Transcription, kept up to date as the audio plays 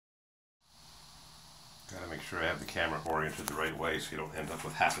make sure I have the camera oriented the right way so you don't end up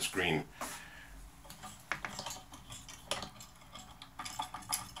with half a screen.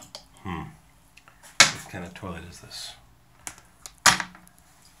 What kind of toilet is this?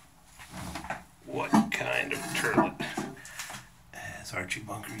 What kind of turlet? As Archie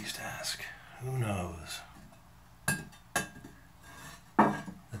Bunker used to ask. Who knows?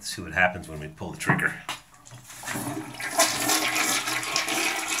 Let's see what happens when we pull the trigger.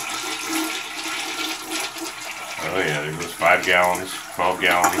 Oh yeah, there goes 5 gallons, 12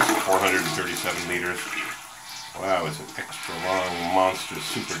 gallons, 437 liters. Wow, it's an extra long, monstrous,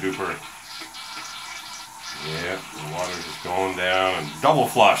 super duper. Yeah, the water's just going down and double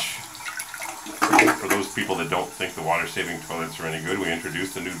flush. For those people that don't think the water saving toilets are any good, we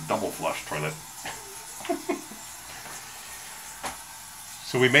introduced a new double flush toilet.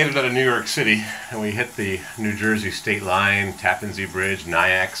 So we made it out of New York City and we hit the New Jersey state line, Tappan Zee Bridge,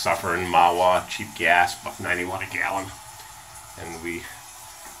 Nyack, Suffern, Mahwah, cheap gas, $1.91 a gallon. And we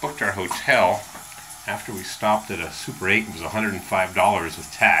booked our hotel. After we stopped at a Super 8, it was $105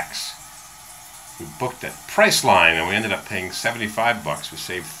 with tax. We booked at Priceline and we ended up paying $75. We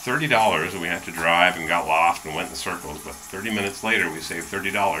saved $30 and we had to drive and got lost and went in circles. But 30 minutes later we saved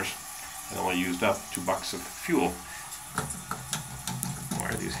 $30 and only used up $2 of fuel. Why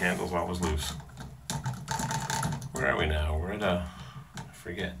are these handles always loose? Where are we now? We're at I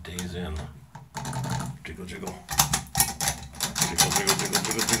forget, Days Inn. Jiggle, jiggle. Jiggle, jiggle, jiggle,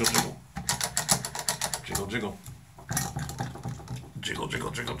 jiggle, jiggle, jiggle. Jiggle, jiggle. Jiggle,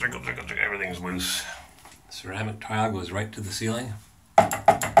 jiggle, jiggle, jiggle, jiggle, jiggle. Everything's loose. Ceramic tile goes right to the ceiling.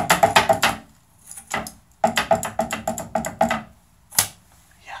 Yeah.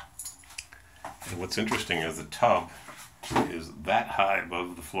 And what's interesting is the tub is that high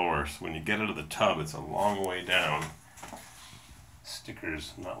above the floor, so when you get out of the tub it's a long way down.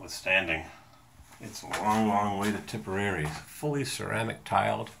 Stickers notwithstanding, it's a long, long way to Tipperary. Fully ceramic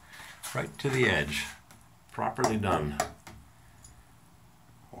tiled right to the edge. Properly done.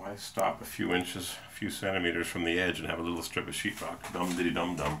 Why stop a few inches, a few centimeters from the edge and have a little strip of sheetrock?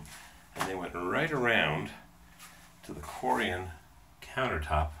 Dum-diddy-dum-dum. And they went right around to the Corian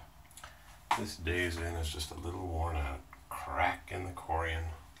countertop. This Days Inn is just a little worn out. Crack in the Corian.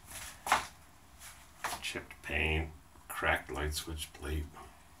 Chipped paint, cracked light switch plate.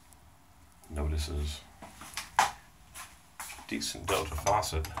 Notices. Decent Delta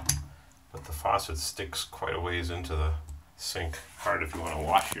faucet, but the faucet sticks quite a ways into the sink. Hard if you want to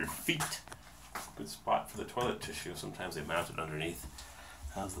wash your feet. Good spot for the toilet tissue. Sometimes they mount it underneath.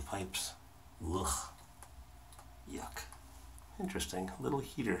 How's the pipes? Ugh. Yuck. Interesting. Little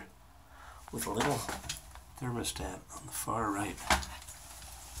heater with a little thermostat on the far right.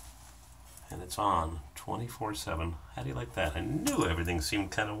 And it's on 24/7. How do you like that? I knew everything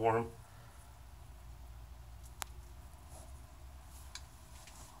seemed kind of warm.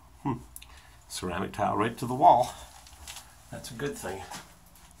 Ceramic tile right to the wall. That's a good thing.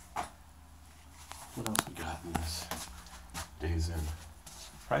 What else we got in this Days Inn?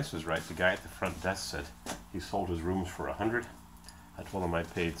 Price was right. The guy at the front desk said he sold his rooms for $100. I told him I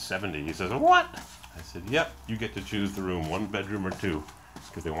paid $70. He says, "What?" I said, "Yep, you get to choose the room, 1 bedroom or 2,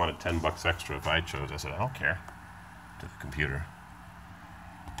 because they wanted $10 extra if I chose." I said, "I don't care." To the computer.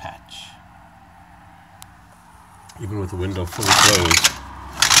 Patch. Even with the window fully closed.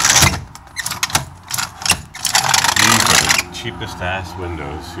 Cheapest ass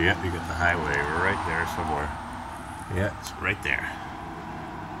windows. Yep, you got the highway right there somewhere. Yeah, it's right there.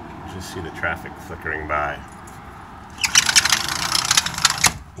 You can just see the traffic flickering by.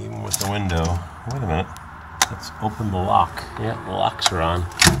 Even with the window. Wait a minute. Let's open the lock. Yeah, the locks are on.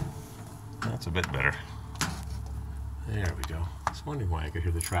 That's a bit better. There we go. I was wondering why I could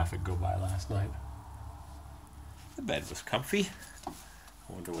hear the traffic go by last night. The bed was comfy. I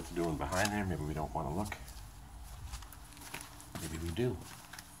wonder what's doing behind there. Maybe we don't want to look. Maybe we do.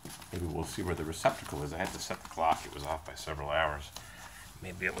 Maybe we'll see where the receptacle is. I had to set the clock. It was off by several hours.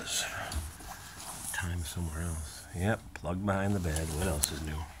 Maybe it was time somewhere else. Yep, plug behind the bed. What else is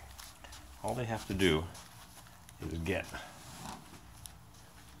new? All they have to do is get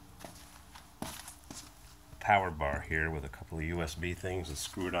a power bar here with a couple of USB things and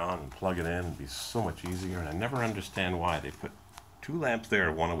screw it on and plug it in. It'd be so much easier. And I never understand why they put 2 lamps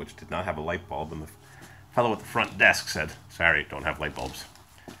there, one of which did not have a light bulb, and the fellow at the front desk said, "Sorry, don't have light bulbs."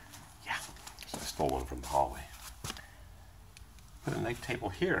 Yeah, so I stole one from the hallway. Put a night table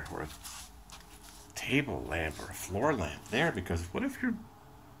here, or a table lamp, or a floor lamp there, because what if your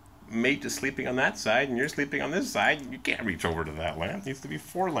mate is sleeping on that side and you're sleeping on this side? You can't reach over to that lamp. It needs to be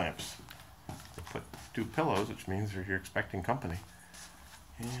 4 lamps. They put 2 pillows, which means you're expecting company.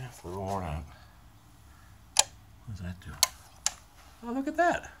 Yeah, it's a little worn out. What does that do? Oh, look at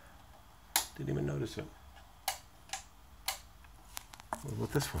that. Didn't even notice it. What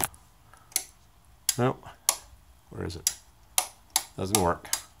about this one? Nope. Where is it? Doesn't work.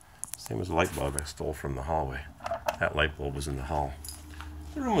 Same as the light bulb I stole from the hallway. That light bulb was in the hall.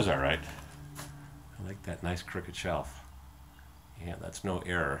 The room was all right. I like that nice crooked shelf. Yeah, that's no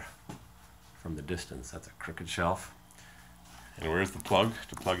error from the distance. That's a crooked shelf. And where's the plug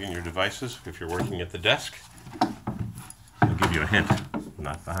to plug in your devices if you're working at the desk? I'll give you a hint.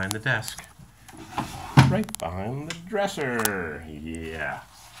 Not behind the desk. Right behind the dresser. Yeah.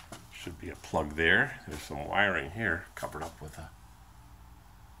 Should be a plug there. There's some wiring here covered up with a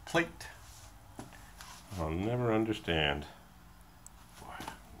plate. I'll never understand. Boy,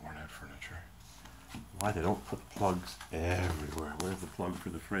 worn out furniture. Why they don't put plugs everywhere. Where's the plug for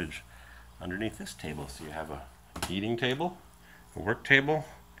the fridge? Underneath this table. So you have a eating table, a work table,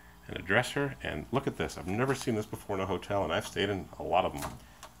 and a dresser. And look at this. I've never seen this before in a hotel, and I've stayed in a lot of them.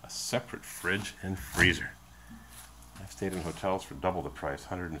 A separate fridge and freezer. I've stayed in hotels for double the price,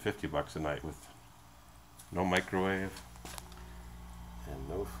 $150 a night, with no microwave and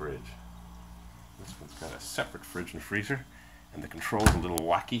no fridge. This one's got a separate fridge and freezer, and the control's a little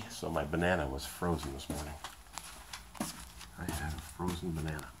wacky, so my banana was frozen this morning. I had a frozen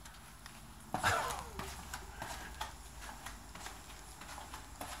banana.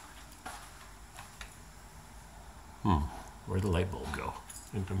 Where'd the light bulb go?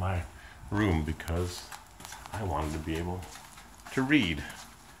 Into my room, because I wanted to be able to read.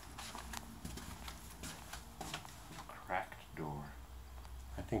 Cracked door.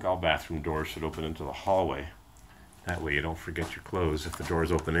 I think all bathroom doors should open into the hallway. That way you don't forget your clothes. If the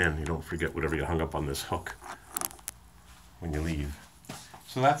doors open in, you don't forget whatever you hung up on this hook when you leave.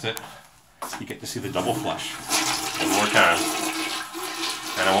 So that's it. You get to see the double flush one more time.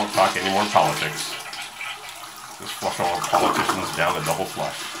 And I won't talk any more politics. Just flush all the politicians down the double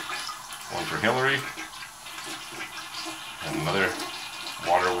flush. One for Hillary. And another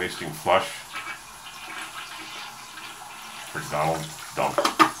water-wasting flush for Donald Dump.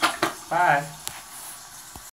 Bye.